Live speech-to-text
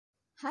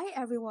Hi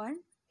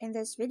everyone! In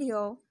this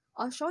video,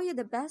 I'll show you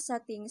the best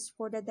settings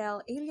for the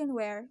Dell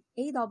Alienware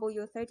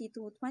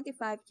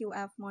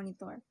AW3225QF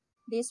monitor.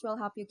 This will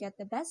help you get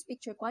the best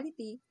picture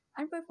quality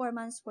and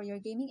performance for your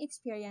gaming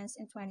experience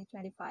in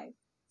 2025.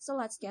 So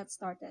let's get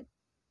started.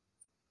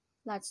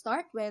 Let's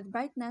start with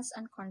brightness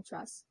and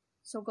contrast.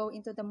 So go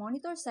into the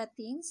monitor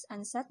settings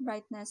and set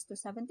brightness to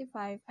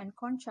 75 and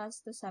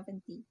contrast to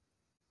 70.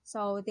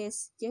 So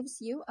this gives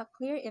you a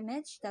clear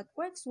image that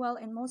works well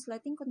in most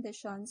lighting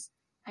conditions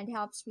and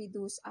helps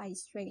reduce eye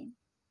strain.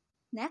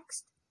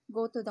 Next,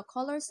 go to the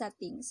color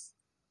settings.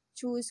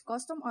 Choose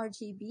custom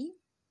RGB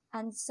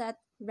and set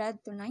red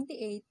to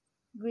 98,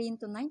 green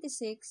to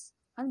 96,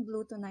 and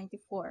blue to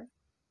 94.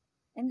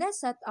 In this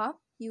setup,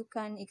 you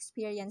can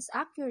experience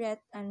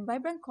accurate and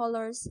vibrant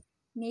colors,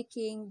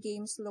 making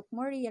games look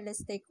more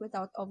realistic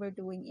without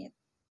overdoing it.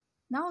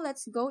 Now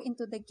let's go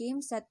into the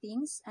game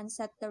settings and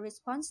set the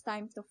response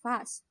time to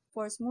fast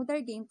for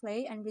smoother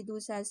gameplay and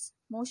reduces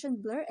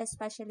motion blur,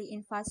 especially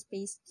in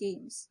fast-paced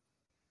games.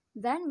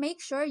 Then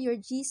make sure your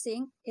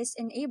G-Sync is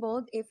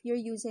enabled if you're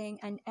using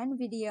an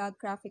NVIDIA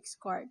graphics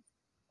card,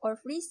 or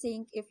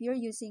FreeSync if you're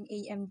using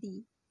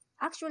AMD.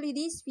 Actually,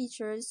 these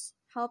features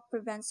help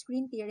prevent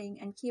screen tearing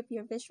and keep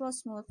your visual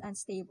smooth and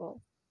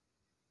stable.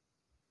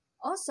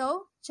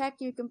 Also, check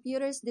your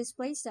computer's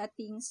display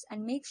settings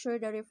and make sure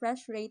the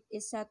refresh rate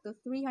is set to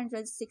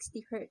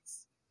 360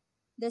 Hz.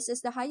 This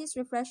is the highest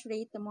refresh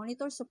rate the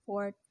monitor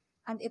supports,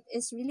 and it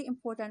is really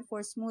important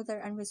for smoother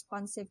and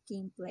responsive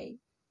gameplay.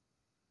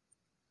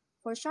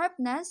 For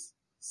sharpness,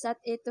 set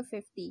it to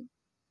 50.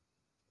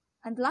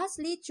 And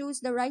lastly,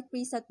 choose the right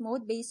preset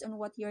mode based on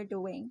what you're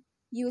doing.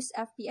 Use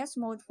FPS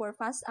mode for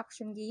fast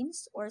action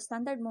games or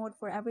standard mode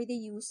for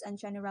everyday use and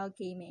general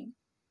gaming.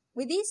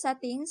 With these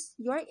settings,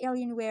 your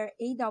Alienware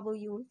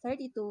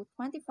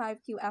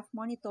AW3225QF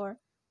monitor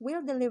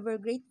will deliver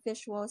great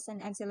visuals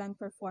and excellent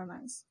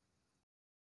performance.